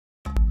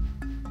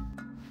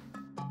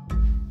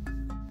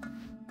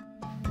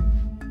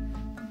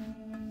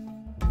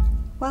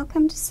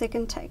Welcome to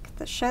Second Take,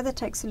 the show that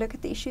takes a look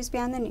at the issues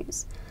behind the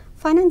news.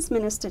 Finance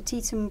Minister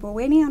Tito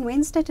Mboweni on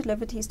Wednesday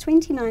delivered his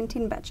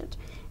 2019 budget,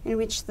 in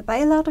which the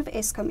bailout of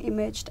Eskom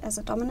emerged as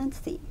a dominant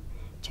theme.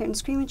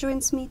 Terence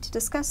joins me to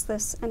discuss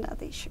this and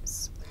other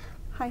issues.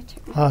 Hi,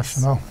 Terence. Hi,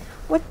 Chanel.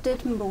 What did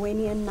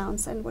Mboweni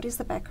announce and what is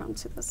the background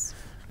to this?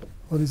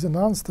 Well, he's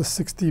announced a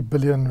 60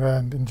 billion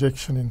rand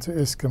injection into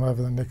Eskom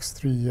over the next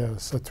 3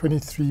 years, so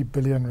 23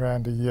 billion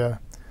rand a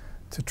year,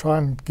 to try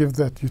and give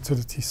that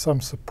utility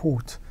some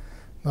support.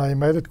 Now, he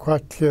made it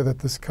quite clear that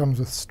this comes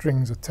with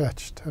strings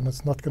attached and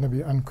it's not going to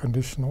be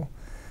unconditional,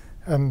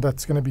 and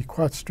that's going to be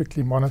quite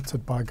strictly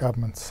monitored by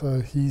government.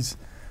 So he's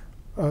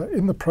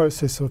in the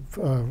process of,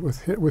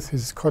 with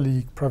his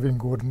colleague Pravin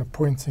Gordhan,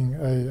 appointing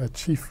a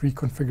Chief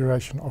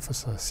Reconfiguration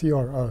Officer,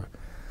 CRO.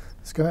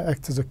 It's going to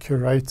act as a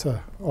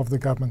curator of the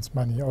government's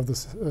money, of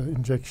this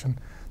injection,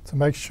 to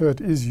make sure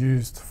it is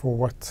used for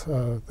what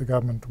the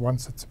government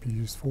wants it to be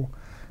used for.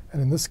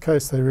 And in this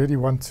case, they really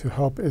want to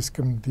help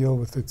Eskom deal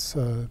with its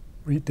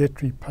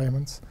debt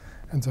repayments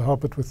and to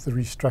help it with the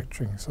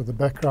restructuring. So the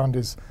background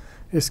is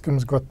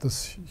Eskom's got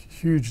this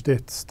huge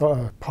debt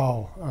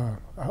pile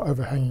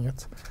overhanging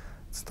it.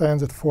 It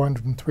stands at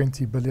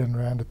 420 billion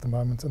rand at the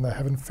moment, and they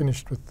haven't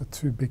finished with the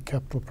two big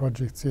capital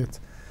projects yet,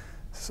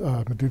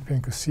 Medupi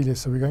and Kusile.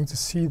 So we're going to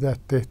see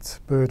that debt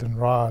burden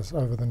rise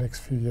over the next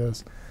few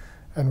years.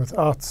 And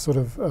without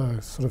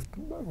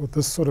with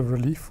this sort of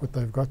relief, what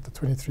they've got, the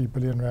 23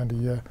 billion rand a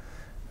year,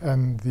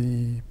 and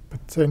the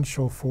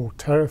potential for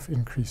tariff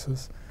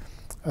increases,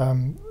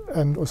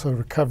 and also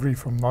recovery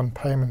from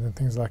non-payment and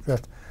things like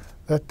that,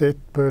 that debt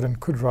burden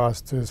could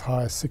rise to as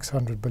high as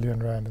 600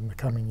 billion rand in the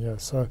coming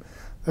years. So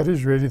that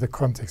is really the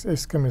context.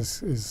 Eskom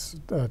is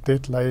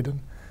debt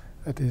laden.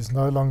 It is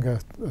no longer,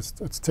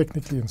 it's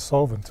technically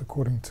insolvent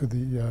according to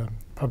the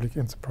Public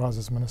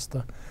Enterprises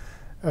Minister,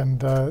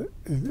 and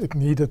it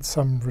needed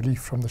some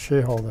relief from the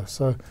shareholder.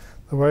 So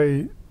the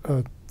way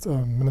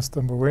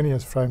Minister Mboweni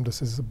has framed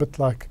this is a bit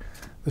like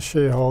the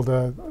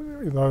shareholder,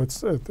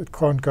 it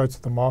can't go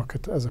to the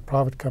market as a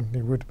private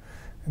company would,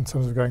 in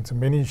terms of going to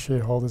many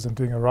shareholders and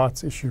doing a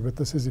rights issue, but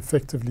this is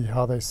effectively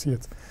how they see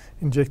it,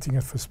 injecting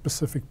it for a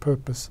specific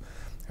purpose.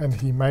 And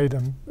he made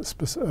a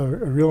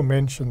real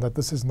mention that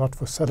this is not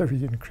for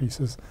salary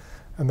increases,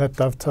 and that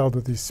dovetailed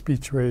with his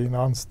speech where he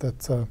announced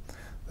that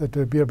that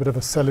there'd be a bit of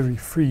a salary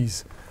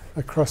freeze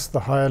across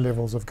the higher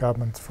levels of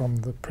government, from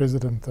the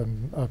president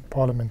and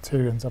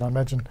parliamentarians. And I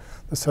imagine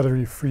the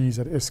salary freeze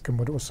at Eskom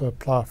would also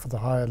apply for the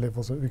higher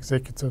levels of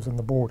executives and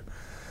the board.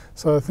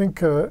 So I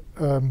think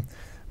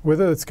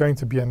whether it's going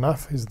to be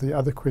enough is the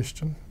other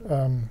question.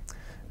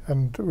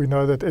 And we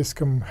know that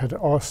Eskom had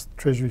asked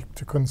Treasury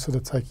to consider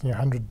taking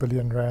 100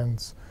 billion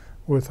rands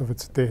worth of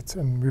its debt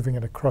and moving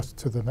it across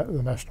to the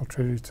National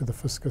Treasury, to the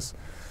fiscus.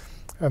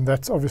 And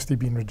that's obviously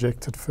been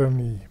rejected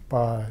firmly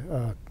by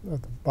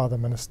the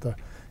minister.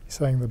 He's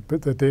saying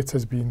that the debt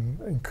has been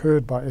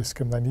incurred by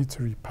Eskom, they need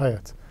to repay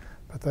it,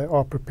 but they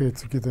are prepared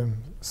to give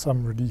them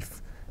some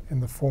relief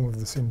in the form of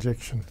this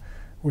injection,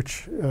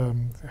 which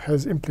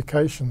has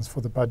implications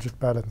for the budget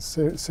balance,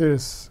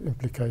 serious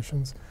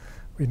implications.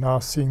 We're now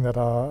seeing that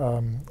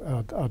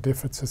our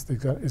deficit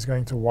is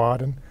going to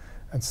widen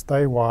and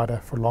stay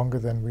wider for longer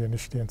than we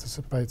initially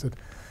anticipated.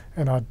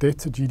 And our debt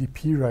to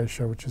GDP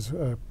ratio, which is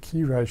a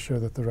key ratio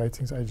that the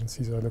ratings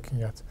agencies are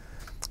looking at,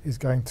 is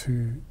going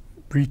to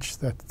breach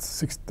that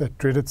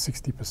dreaded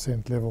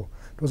 60% level.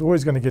 It was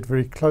always going to get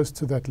very close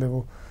to that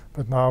level,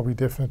 but now we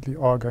definitely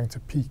are going to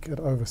peak at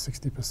over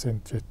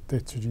 60%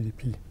 debt to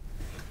GDP.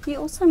 He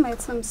also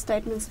made some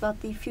statements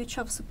about the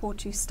future of support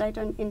to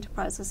state-owned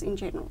enterprises in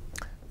general.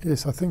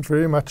 Yes, I think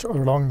very much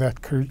along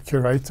that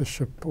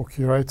curatorship or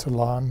curator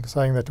line,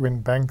 saying that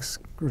when banks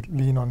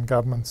lean on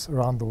governments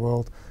around the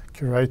world,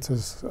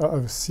 curators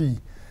oversee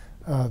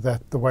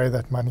that the way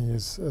that money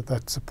is,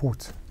 that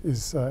support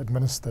is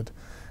administered.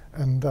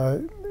 And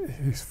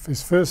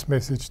his first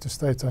message to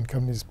state-owned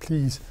companies: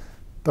 please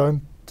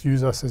don't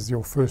use us as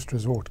your first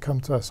resort. Come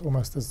to us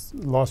almost as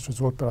last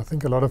resort. But I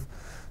think a lot of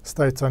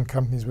state-owned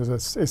companies, whether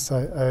it's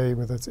SAA,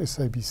 whether it's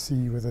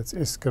SABC, whether it's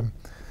Eskom,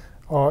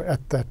 are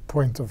at that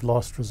point of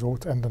last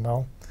resort and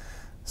now.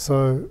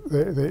 So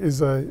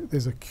there's a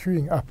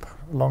queuing up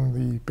along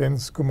the Ben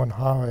Schoeman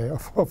highway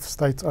of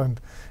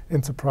state-owned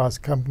enterprise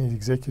company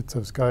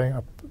executives going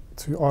up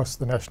to ask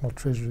the National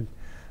Treasury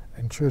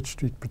in Church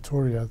Street,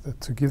 Pretoria,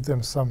 to give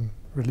them some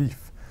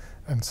relief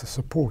and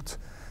support.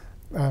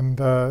 And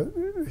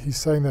he's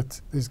saying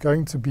that there's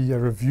going to be a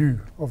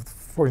review of,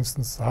 for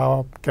instance,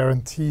 how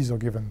guarantees are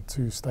given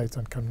to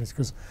state-owned companies,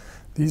 because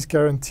these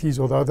guarantees,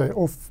 although they're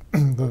off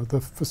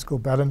the fiscal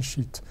balance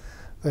sheet,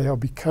 they are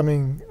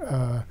becoming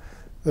a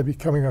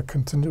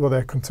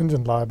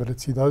contingent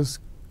liability. Those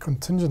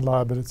contingent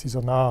liabilities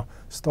are now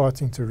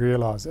starting to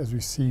realize, as we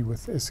see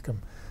with Eskom,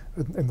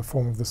 in the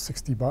form of the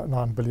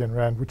 69 billion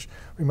rand, which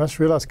we must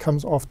realize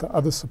comes after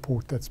other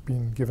support that's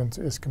been given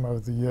to Eskom over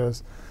the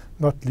years,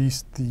 not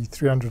least the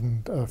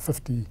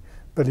 350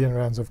 billion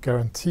rands of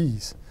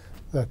guarantees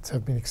that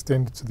have been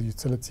extended to the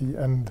utility,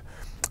 and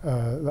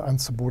the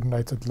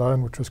unsubordinated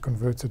loan, which was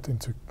converted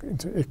into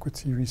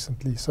equity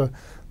recently. So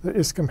the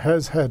Eskom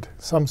has had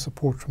some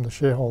support from the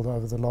shareholder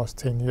over the last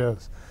 10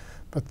 years,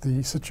 but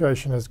the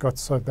situation has got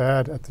so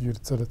bad at the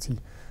utility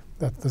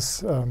that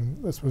this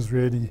was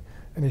really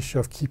an issue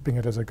of keeping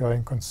it as a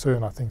going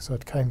concern, I think. So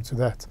it came to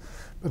that.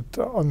 But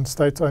on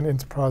state-owned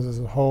enterprise as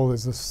a whole,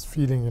 there's this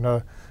feeling,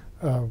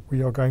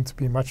 we are going to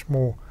be much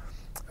more,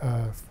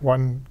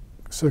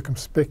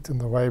 circumspect in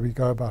the way we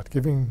go about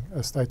giving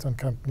state-owned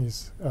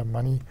companies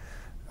money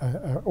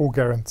or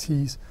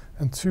guarantees,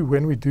 and two,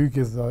 when we do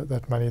give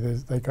that money,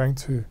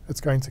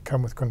 it's going to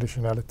come with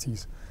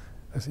conditionalities.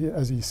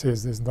 As he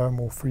says, there's no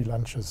more free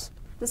lunches.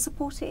 The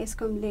support to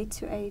Eskom led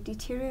to a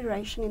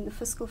deterioration in the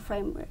fiscal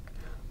framework.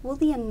 Will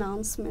the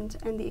announcement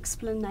and the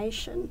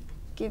explanation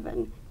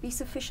given be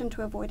sufficient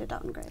to avoid a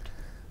downgrade?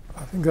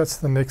 I think that's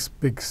the next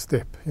big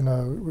step.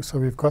 So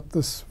we've got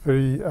this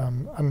very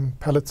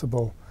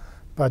unpalatable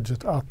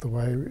budget out the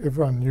way.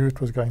 Everyone knew it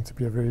was going to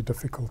be a very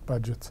difficult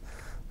budget.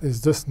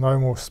 There's just no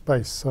more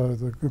space. So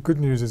the good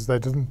news is they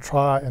didn't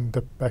try and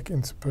dip back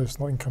into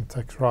personal income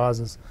tax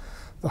rises.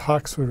 The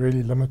hikes were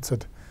really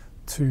limited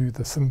to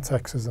the sin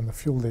taxes and the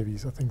fuel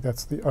levies. I think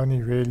that's the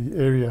only really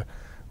area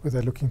where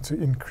they're looking to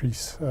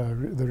increase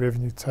the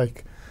revenue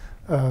take.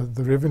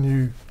 The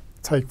revenue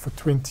take for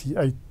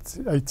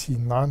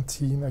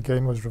 2018-19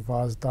 again was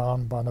revised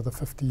down by another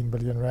 15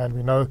 billion rand.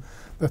 We know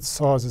that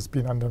SARS has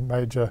been under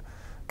major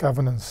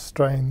governance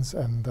strains,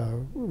 and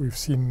we've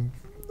seen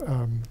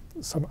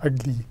some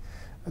ugly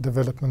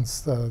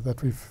developments that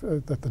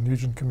the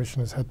Nugent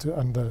Commission has had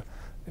to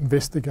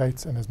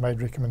investigate and has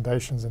made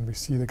recommendations, and we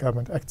see the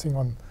government acting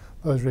on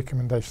those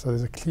recommendations. So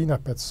there's a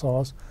clean-up at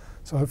SARS.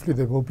 So hopefully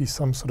there will be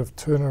some sort of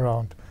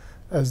turnaround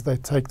as they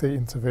take their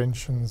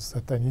interventions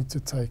that they need to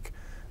take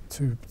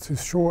to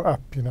shore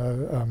up,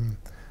 the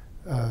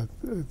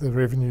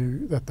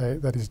revenue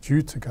that is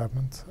due to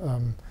government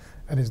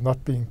and is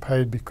not being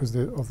paid because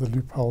of the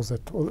loopholes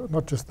or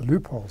not just the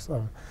loopholes,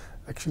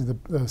 actually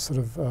the sort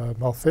of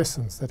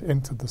malfeasance that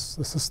entered the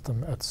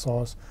system at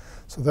SARS.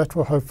 So that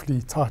will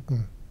hopefully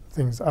tighten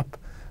things up,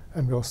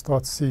 and we'll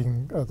start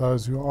seeing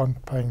those who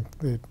aren't paying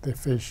their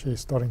fair share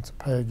starting to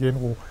pay again,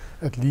 or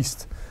at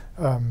least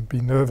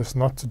be nervous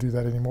not to do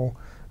that anymore.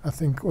 I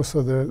think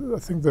also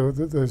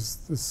there's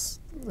this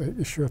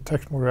issue of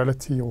tax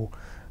morality, or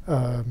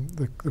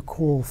the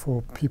call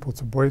for people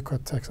to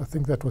boycott tax. I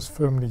think that was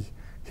firmly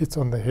hit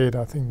on the head.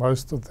 I think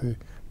most of the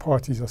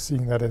parties are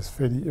seeing that as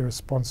fairly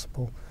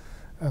irresponsible,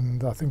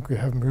 and I think we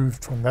have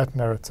moved from that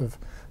narrative.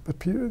 But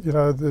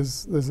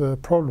there's a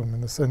problem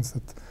in the sense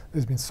that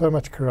there's been so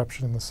much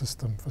corruption in the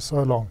system for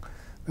so long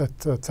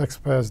that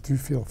taxpayers do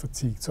feel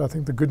fatigued. So I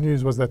think the good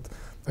news was that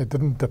they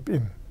didn't dip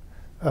in.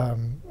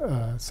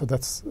 So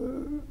that's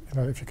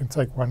if you can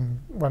take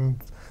one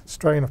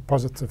strain of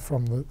positive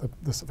from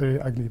this very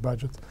ugly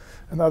budget.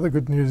 And the other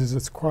good news is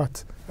it's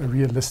quite a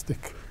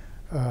realistic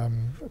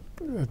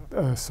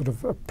sort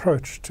of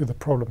approach to the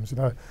problems.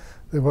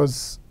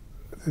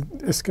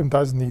 Eskom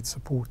does need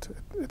support.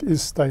 It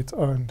is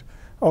state-owned.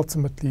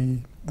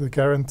 Ultimately, the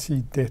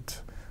guaranteed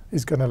debt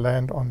is going to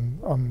land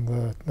on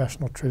the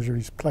National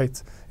Treasury's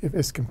plate if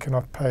Eskom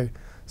cannot pay.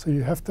 So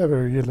you have to have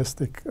a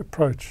realistic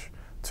approach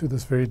to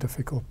this very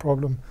difficult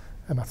problem,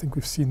 and I think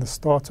we've seen the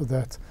start of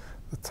that.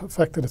 The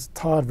fact that it's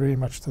tied very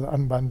much to the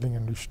unbundling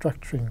and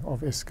restructuring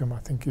of Eskom, I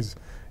think, is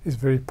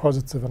very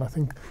positive, and I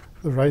think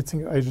the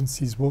rating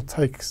agencies will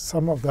take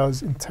some of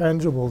those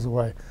intangibles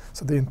away,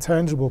 so the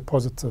intangible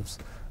positives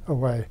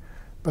away.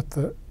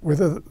 But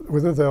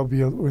whether they'll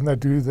be, when they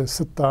do the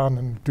sit down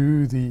and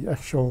do the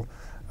actual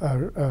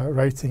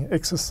rating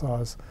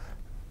exercise,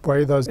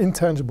 weigh those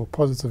intangible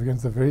positives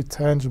against the very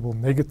tangible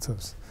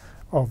negatives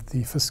of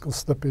the fiscal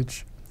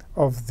slippage,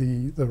 of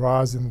the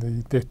rise in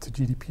the debt to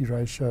GDP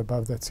ratio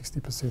above that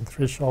 60%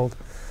 threshold.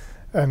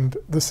 And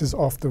this is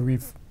after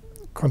we've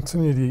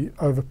continually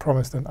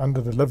overpromised and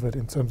underdelivered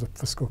in terms of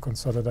fiscal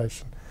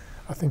consolidation.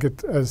 I think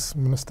as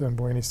Minister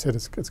Mboweni said,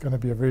 it's going to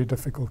be a very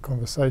difficult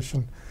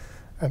conversation.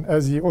 And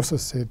as he also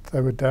said,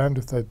 they were damned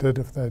if they did,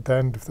 if they're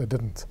damned if they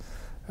didn't.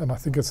 And I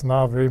think it's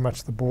now very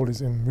much the ball is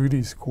in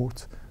Moody's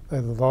court.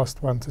 They're the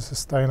last one to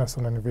sustain us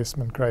on an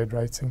investment grade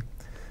rating.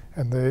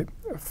 And the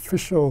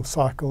official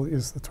cycle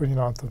is the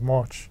 29th of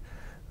March,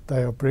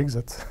 day of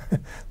Brexit,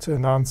 to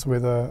announce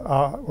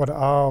what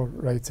our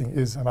rating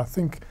is. And I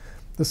think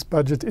this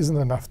budget isn't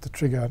enough to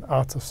trigger an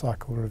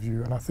out-of-cycle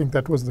review. And I think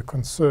that was the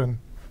concern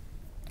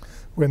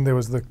when there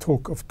was the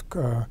talk of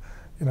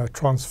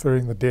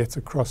transferring the debt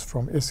across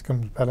from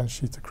Eskom's balance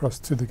sheet across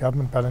to the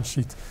government balance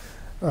sheet,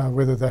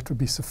 whether that would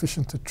be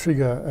sufficient to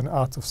trigger an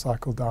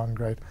out-of-cycle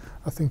downgrade.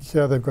 I think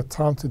here they've got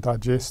time to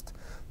digest.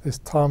 There's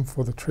time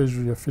for the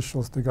Treasury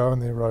officials to go on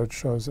their road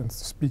shows and to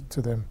speak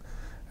to them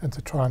and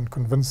to try and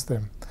convince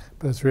them.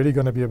 But it's really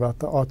going to be about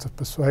the art of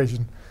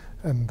persuasion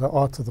and the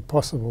art of the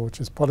possible, which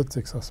is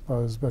politics, I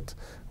suppose. But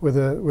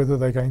whether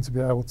they're going to be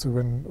able to,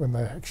 when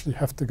they actually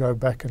have to go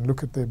back and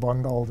look at their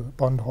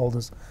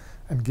bondholders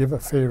and give a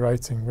fair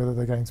rating, whether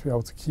they're going to be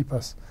able to keep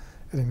us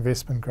at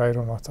investment grade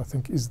or not, I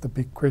think is the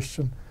big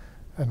question.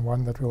 and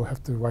one that we'll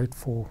have to wait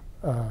for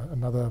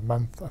another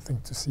month, I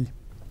think, to see.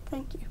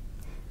 Thank you.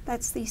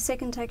 That's the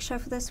Second Take show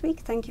for this week.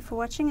 Thank you for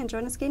watching, and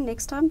join us again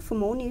next time for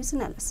more news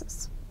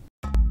analysis.